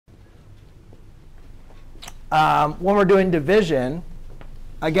when we're doing division,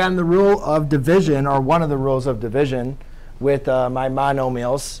 again, the rule of division, or one of the rules of division with my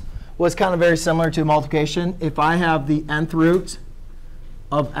monomials, was kind of very similar to multiplication. If I have the nth root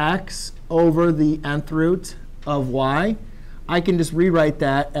of x over the nth root of y, I can just rewrite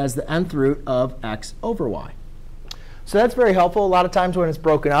that as the nth root of x over y. So that's very helpful a lot of times when it's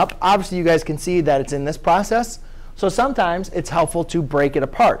broken up. Obviously, you guys can see that it's in this process. So sometimes it's helpful to break it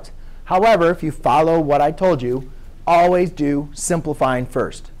apart. However, if you follow what I told you, always do simplifying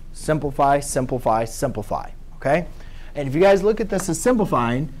first. Simplify, simplify, simplify. OK? And if you guys look at this as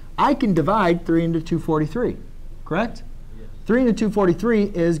simplifying, I can divide 3 into 243. Correct? Yes. 3 into 243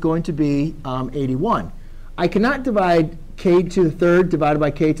 is going to be 81. I cannot divide k to the third divided by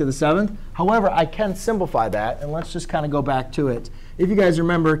k to the seventh. However, I can simplify that. And let's just kind of go back to it. If you guys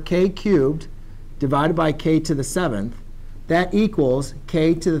remember, k cubed divided by k to the seventh, that equals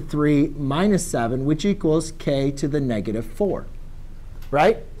k to the 3 minus 7, which equals k to the negative 4.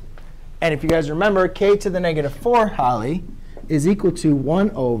 Right? And if you guys remember, k to the negative 4, Holly, is equal to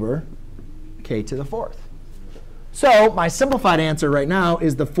 1 over k to the fourth. So my simplified answer right now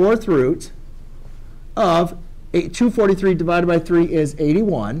is the fourth root of 243 divided by 3 is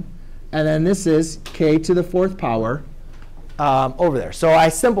 81. And then this is k to the fourth power over there. So I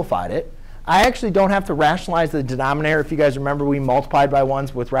simplified it. I actually don't have to rationalize the denominator. If you guys remember, we multiplied by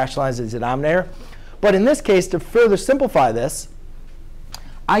ones with rationalize the denominator. But in this case, to further simplify this,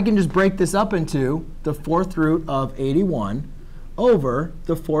 I can just break this up into the fourth root of 81 over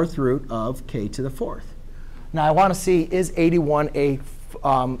the fourth root of k to the fourth. Now I want to see, is 81 a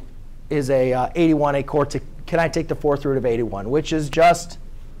quartic? Can I take the fourth root of 81, which is just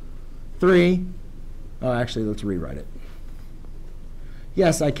 3? Oh, actually, let's rewrite it.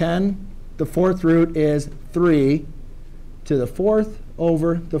 Yes, I can. The fourth root is 3 to the fourth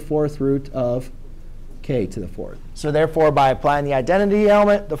over the fourth root of k to the fourth. So therefore, by applying the identity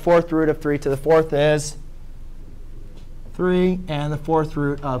element, the fourth root of 3 to the fourth is 3. And the fourth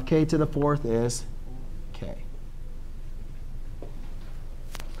root of k to the fourth is k.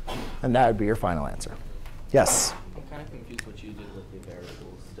 And that would be your final answer. Yes? I'm kind of confused what you did with the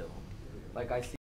variables still. Like I see